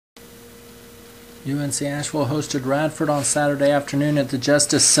UNC Asheville hosted Radford on Saturday afternoon at the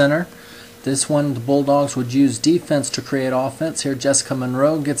Justice Center. This one, the Bulldogs would use defense to create offense. Here, Jessica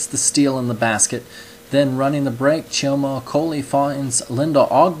Monroe gets the steal in the basket. Then running the break, Chioma Okoli finds Linda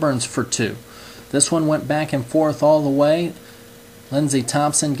Ogburns for two. This one went back and forth all the way. Lindsey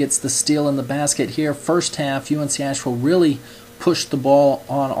Thompson gets the steal in the basket here. First half, UNC Asheville really pushed the ball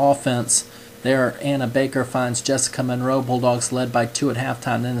on offense. There, Anna Baker finds Jessica Monroe. Bulldogs led by 2 at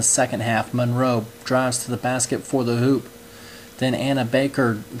halftime. Then the second half, Monroe drives to the basket for the hoop. Then Anna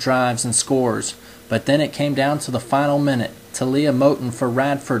Baker drives and scores. But then it came down to the final minute. Talia Moten for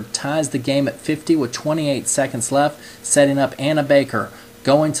Radford ties the game at 50 with 28 seconds left, setting up Anna Baker.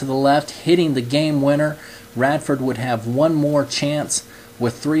 Going to the left, hitting the game winner. Radford would have one more chance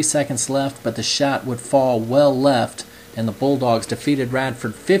with 3 seconds left, but the shot would fall well left, and the Bulldogs defeated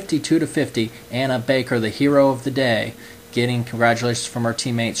Radford 52-50. Anna Baker, the hero of the day, getting congratulations from her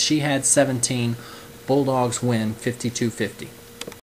teammates. She had 17. Bulldogs win 52-50.